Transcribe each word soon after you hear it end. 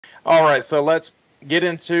All right, so let's get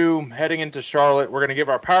into heading into Charlotte. We're going to give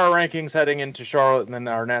our power rankings heading into Charlotte, and then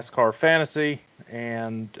our NASCAR fantasy,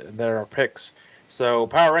 and there are picks. So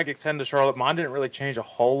power rankings heading to Charlotte. Mine didn't really change a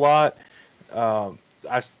whole lot. Uh,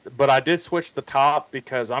 but I did switch the top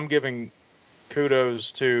because I'm giving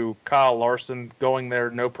kudos to Kyle Larson going there,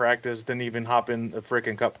 no practice, didn't even hop in the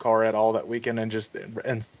freaking Cup car at all that weekend,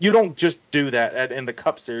 and you don't just do that in the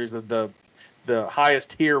Cup Series, the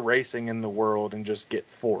highest tier racing in the world, and just get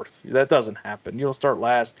fourth. That doesn't happen. You'll start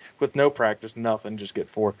last with no practice, nothing, just get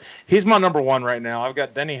fourth. He's my number one right now. I've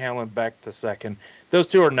got Denny Hamlin back to second. Those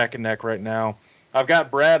two are neck and neck right now. I've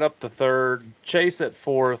got Brad up to third, Chase at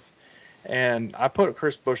fourth, and I put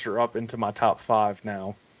Chris Buescher up into my top five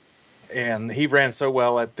now. And he ran so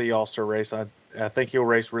well at the All-Star race. I think he'll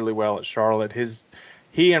race really well at Charlotte.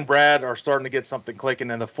 He and Brad are starting to get something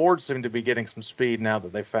clicking, and the Fords seem to be getting some speed now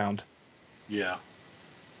that they found. Yeah.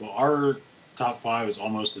 Well, our top five is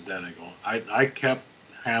almost identical. I kept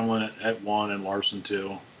Hamlin at one and Larson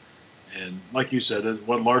two. And like you said,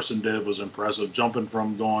 what Larson did was impressive, jumping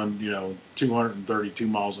from going, 232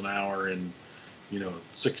 miles an hour in,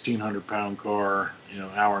 1,600-pound car.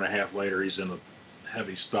 Hour and a half later, he's in a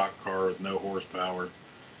heavy stock car with no horsepower.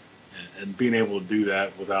 And being able to do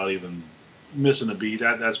that without even missing a beat,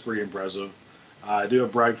 that's pretty impressive. I do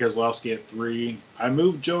have Brad Keselowski at three. I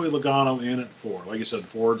moved Joey Logano in at four. Like I said,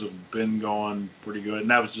 Fords have been going pretty good, and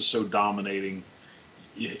that was just so dominating.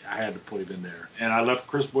 Yeah, I had to put him in there. And I left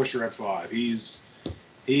Chris Buescher at five. He's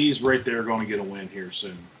right there going to get a win here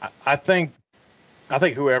soon. I think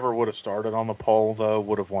whoever would have started on the pole though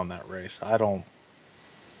would have won that race. I don't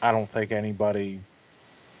think anybody's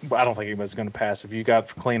going to pass. If you got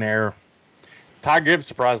clean air, Ty Gibbs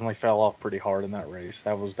surprisingly fell off pretty hard in that race.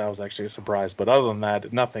 That was actually a surprise. But other than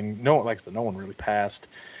that, nothing. No one, like I said, no one really passed.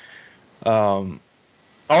 All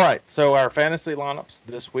right, so our fantasy lineups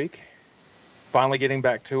this week. Finally getting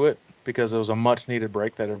back to it because it was a much needed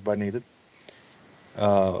break that everybody needed.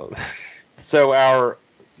 So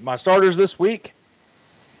my starters this week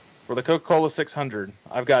for the Coca-Cola 600,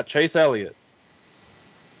 I've got Chase Elliott,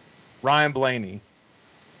 Ryan Blaney,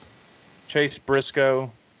 Chase Briscoe,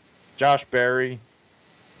 Josh Berry,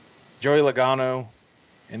 Joey Logano,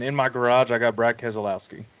 and in my garage I got Brad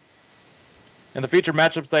Keselowski. And the feature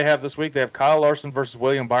matchups they have this week, they have Kyle Larson versus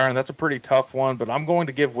William Byron. That's a pretty tough one, but I'm going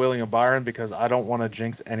to give William Byron because I don't want to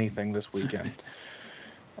jinx anything this weekend.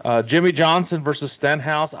 Jimmy Johnson versus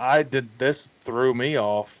Stenhouse. This threw me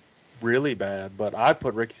off really bad, but I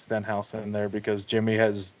put Ricky Stenhouse in there because Jimmy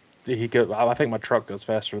I think my truck goes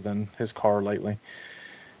faster than his car lately.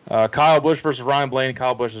 Kyle Busch versus Ryan Blaney.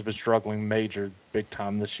 Kyle Busch has been struggling big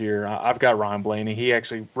time this year. I've got Ryan Blaney. He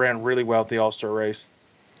actually ran really well at the All-Star race.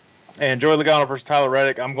 And Joey Logano versus Tyler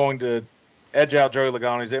Reddick. I'm going to edge out Joey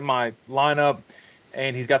Logano. He's in my lineup,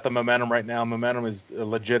 and he's got the momentum right now. Momentum is a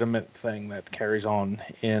legitimate thing that carries on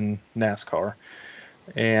in NASCAR.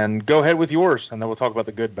 And go ahead with yours, and then we'll talk about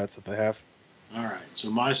the good bets that they have. All right. So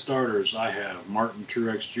my starters, I have Martin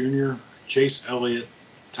Truex Jr., Chase Elliott,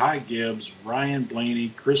 Ty Gibbs, Ryan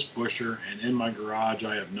Blaney, Chris Buescher, and in my garage,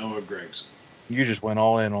 I have Noah Gragson. You just went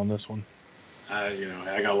all in on this one. I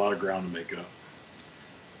got a lot of ground to make up.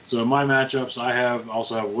 So in my matchups, I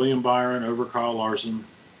also have William Byron over Kyle Larson,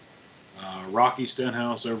 Rocky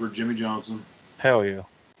Stenhouse over Jimmy Johnson. Hell yeah.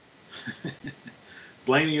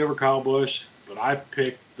 Blaney over Kyle Busch, but I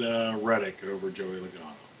picked Reddick over Joey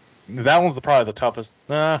Logano. That one's probably the toughest.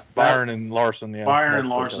 Byron and Larson, yeah. Byron and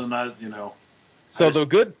Larson, So the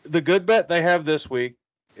good bet they have this week,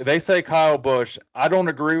 they say Kyle Busch. I don't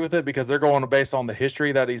agree with it because they're going based on the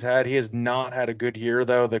history that he's had. He has not had a good year,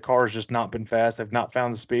 though. The car has just not been fast. They've not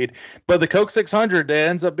found the speed. But the Coke 600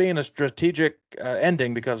 ends up being a strategic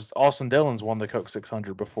ending because Austin Dillon's won the Coke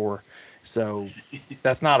 600 before. So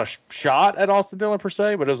that's not a shot at Austin Dillon per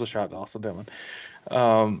se, but it was a shot at Austin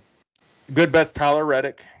Dillon. Good bets, Tyler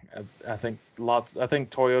Reddick. I think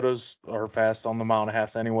Toyotas are fast on the mile and a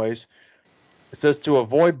half anyways. It says to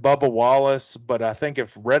avoid Bubba Wallace, but I think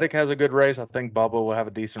if Reddick has a good race, I think Bubba will have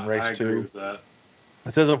a decent race too. I agree with that.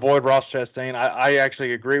 It says avoid Ross Chastain. I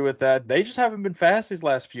actually agree with that. They just haven't been fast these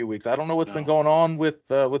last few weeks. I don't know what's been going on with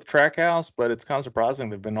Trackhouse, but it's kind of surprising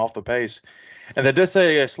they've been off the pace. And they did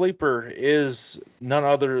say a sleeper is none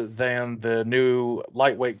other than the new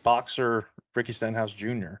lightweight boxer Ricky Stenhouse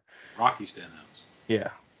Jr. Rocky Stenhouse.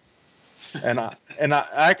 Yeah. And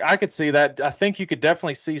I could see that. I think you could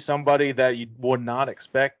definitely see somebody that you would not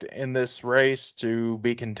expect in this race to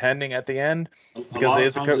be contending at the end. Because a lot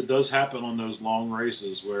of times it does happen on those long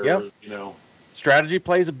races where, strategy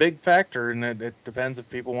plays a big factor, and it depends if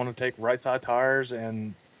people want to take right side tires,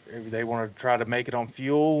 and if they want to try to make it on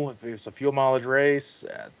fuel, if it's a fuel mileage race,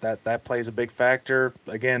 that plays a big factor.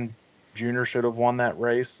 Again, Junior should have won that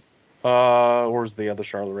race. Or was the other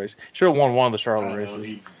Charlotte race? Should have won one of the Charlotte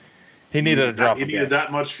races. He needed a drop of gas. He needed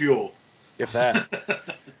that much fuel. If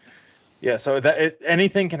that. Yeah, so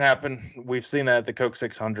anything can happen. We've seen that at the Coke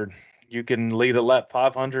 600. You can lead at lap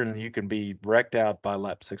 500 and you can be wrecked out by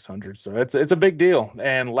lap 600. So it's a big deal.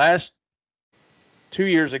 And 2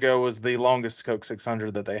 years ago was the longest Coke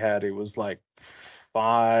 600 that they had. It was like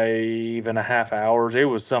 5.5 hours. It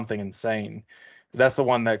was something insane. That's the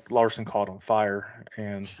one that Larson caught on fire,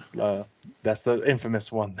 and that's the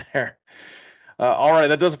infamous one there. All right,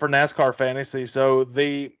 that does it for NASCAR fantasy. So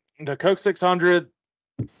the Coke 600,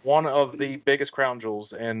 one of the biggest crown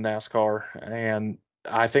jewels in NASCAR, and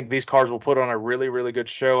I think these cars will put on a really, really good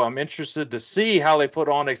show. I'm interested to see how they put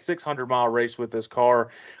on a 600-mile race with this car.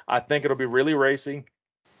 I think it'll be really racy,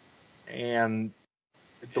 and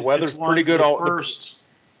the weather's pretty good. The first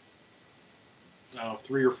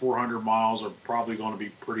 300 or 400 miles are probably going to be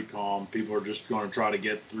pretty calm. People are just going to try to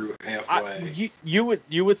get through halfway. You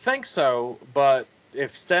would think so, but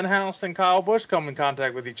if Stenhouse and Kyle Busch come in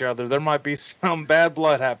contact with each other, there might be some bad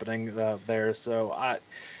blood happening there. So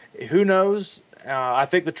who knows? I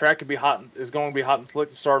think the track is going to be hot and slick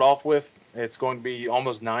to start off with. It's going to be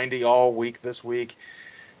almost 90 all week this week,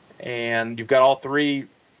 and you've got you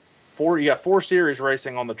got 4 series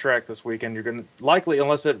racing on the track this weekend. You're going to likely,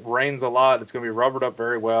 unless it rains a lot, it's going to be rubbered up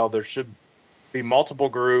very well. There should be multiple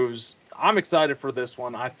grooves. I'm excited for this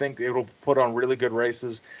one. I think it'll put on really good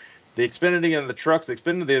races. The Xfinity and the trucks, the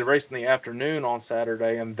Xfinity race in the afternoon on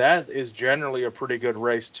Saturday, and that is generally a pretty good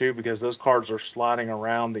race too because those cars are sliding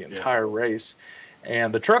around the entire race.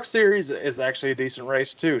 And the Truck Series is actually a decent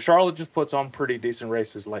race too. Charlotte just puts on pretty decent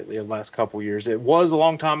races lately in the last couple of years. It was a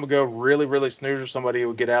long time ago, really, really snoozer. Somebody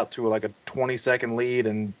would get out to like a 20-second lead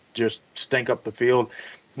and just stink up the field.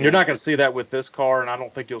 Yeah. You're not going to see that with this car, and I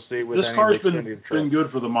don't think you'll see it with this car's been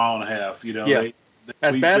good for the mile and a half. You know, yeah.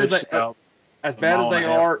 As bad as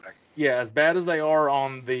they are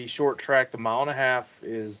on the short track, the mile and a half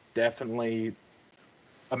is definitely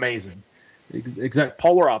amazing. Exact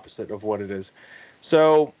polar opposite of what it is.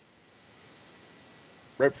 So,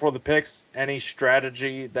 right before the picks, any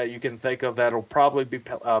strategy that you can think of that'll probably be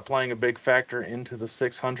playing a big factor into the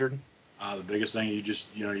 600? The biggest thing, you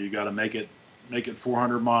got to make it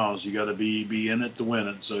 400 miles. You got to be in it to win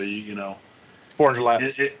it. So 400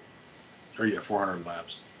 laps. 400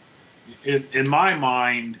 laps. In my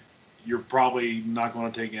mind, you're probably not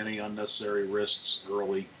going to take any unnecessary risks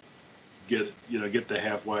early. Get to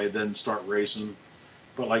halfway, then start racing.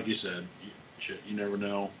 But like you said, you never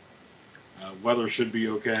know. Weather should be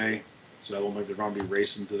okay, so I don't think they're going to be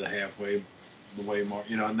racing to the halfway.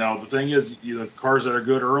 Now the thing is, cars that are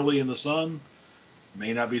good early in the sun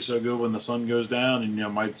may not be so good when the sun goes down, and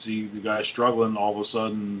might see the guy struggling. All of a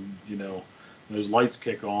sudden, those lights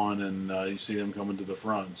kick on, and you see them coming to the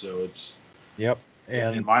front. So it's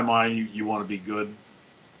And in my mind, you want to be good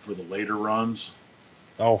for the later runs.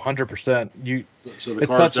 Oh, 100%. So the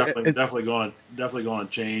car's definitely going to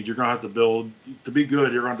change. You're going to have to build to be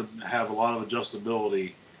good. You're going to have a lot of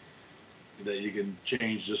adjustability that you can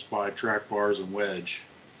change just by track bars and wedge.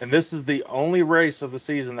 And this is the only race of the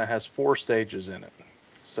season that has 4 stages in it.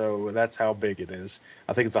 So that's how big it is.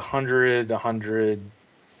 I think it's 100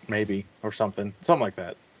 maybe, or something like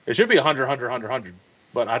that. It should be 100,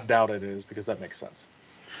 but I doubt it is because that makes sense.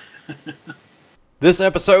 This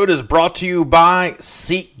episode is brought to you by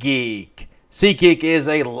SeatGeek. SeatGeek is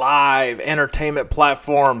a live entertainment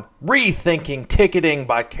platform rethinking ticketing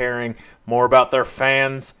by caring more about their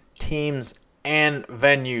fans, teams, and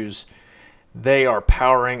venues. They are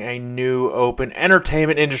powering a new open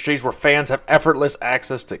entertainment industries where fans have effortless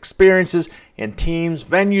access to experiences in teams,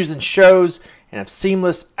 venues, and shows, and have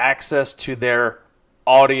seamless access to their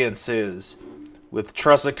audiences. With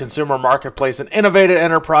trusted consumer marketplace and innovative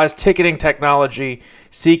enterprise ticketing technology,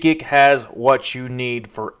 SeatGeek has what you need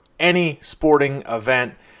for any sporting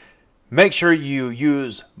event. Make sure you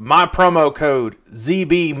use my promo code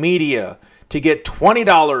ZBMedia to get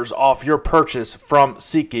 $20 off your purchase from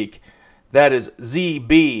SeatGeek. That is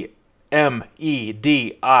ZBMEDIA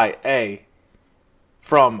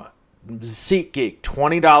from SeatGeek.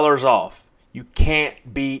 $20 off. You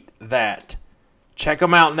can't beat that. Check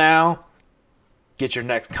them out now. Get your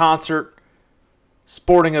next concert,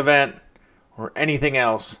 sporting event, or anything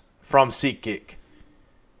else from SeatGeek.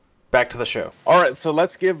 Back to the show. All right, so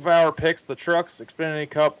let's give our picks. The trucks, Xfinity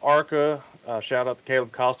Cup, ARCA. Shout out to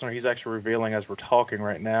Caleb Costner. He's actually revealing, as we're talking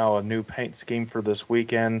right now, a new paint scheme for this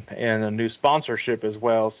weekend and a new sponsorship as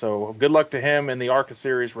well. So good luck to him in the ARCA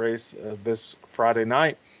Series race this Friday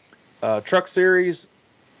night. Truck Series,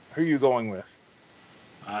 who are you going with?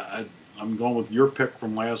 I'm going with your pick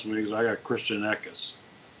from last week. I got Christian Eckes.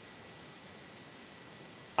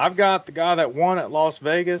 I've got the guy that won at Las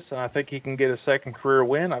Vegas, and I think he can get a second career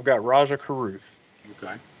win. I've got Raja Caruth.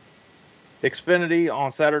 Okay. Xfinity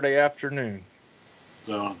on Saturday afternoon.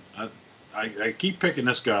 So I keep picking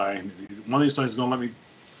this guy. One of these times he's going to let me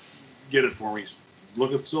get it for me.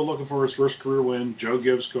 Still looking for his first career win. Joe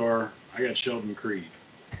Gibbs' car. I got Sheldon Creed.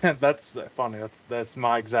 That's funny. That's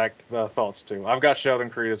my exact thoughts too. I've got Sheldon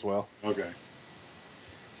Creed as well. Okay.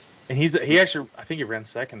 And he actually, I think he ran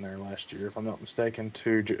second there last year, if I'm not mistaken.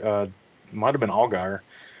 Might have been Allgaier.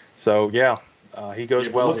 So yeah, he goes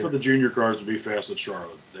well. Look for the junior cars to be fast at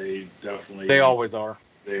Charlotte. They always are.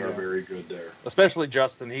 They are very good there. Especially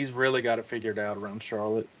Justin. He's really got it figured out around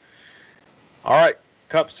Charlotte. All right,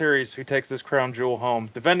 Cup Series. Who takes this crown jewel home?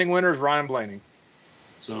 Defending winners, Ryan Blaney.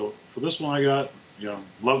 So for this one, I got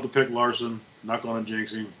love to pick Larson. Not going to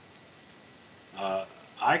jinx him.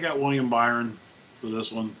 I got William Byron for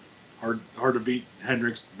this one. Hard to beat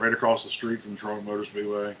Hendricks right across the street from Charlotte Motor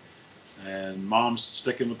Speedway. And Mom's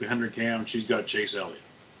sticking with the Hendrick camp. She's got Chase Elliott.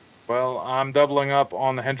 Well, I'm doubling up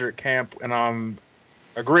on the Hendrick camp, and I'm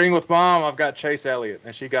agreeing with Mom. I've got Chase Elliott,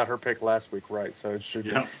 and she got her pick last week right. So it should.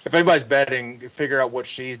 Yeah. If anybody's betting, figure out what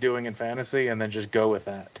she's doing in fantasy, and then just go with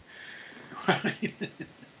that. Right.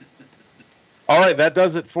 All right, that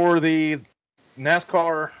does it for the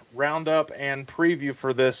NASCAR roundup and preview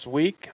for this week.